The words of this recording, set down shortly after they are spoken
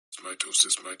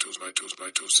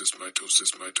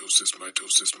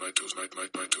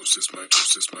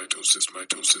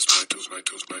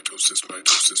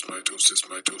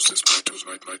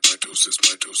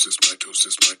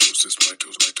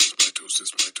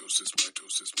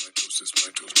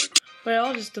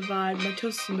Biologists divide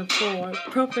mitosis into four: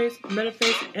 prophase,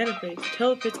 metaphase, anaphase,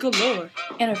 telophase galore.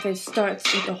 Anaphase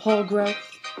starts with the whole growth.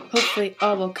 Hopefully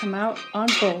all will come out on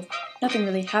both. Nothing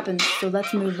really happens, so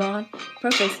let's move on.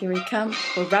 Prophase, here we come,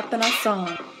 we're rapping our song.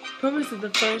 Prophase is the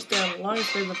first and longest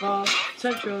phase of all.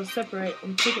 Centrioles separate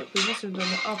and take up positions on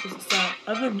the opposite side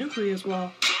of the nucleus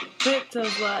wall. Plant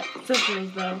cells lack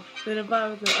centrioles though, they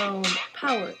divide with their own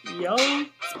power, yo!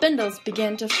 Spindles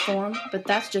begin to form, but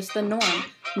that's just the norm.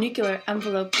 Nuclear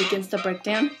envelope begins to break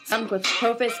down. I'm with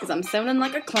prophase because I'm sounding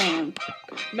like a clown.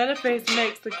 Metaphase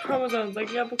makes the chromosomes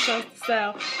linking up across the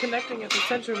cell, connecting at the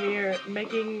centromere,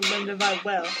 making them divide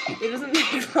well. It doesn't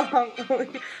take long, only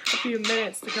a few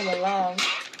minutes to come along.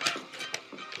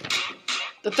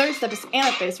 The third step is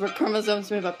anaphase, where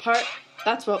chromosomes move apart.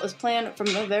 That's what was planned from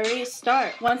the very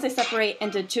start. Once they separate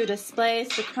into two displays,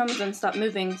 the chromosomes stop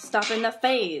moving, stopping the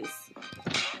phase.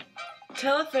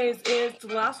 Telophase is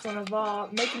the last one of all,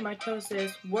 making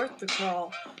mitosis worth the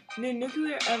crawl. New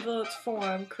nuclear envelopes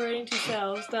form, creating two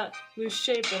cells that lose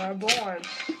shape and are born.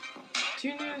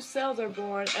 Two new cells are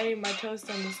born, ending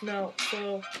mitosis on this note,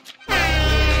 so...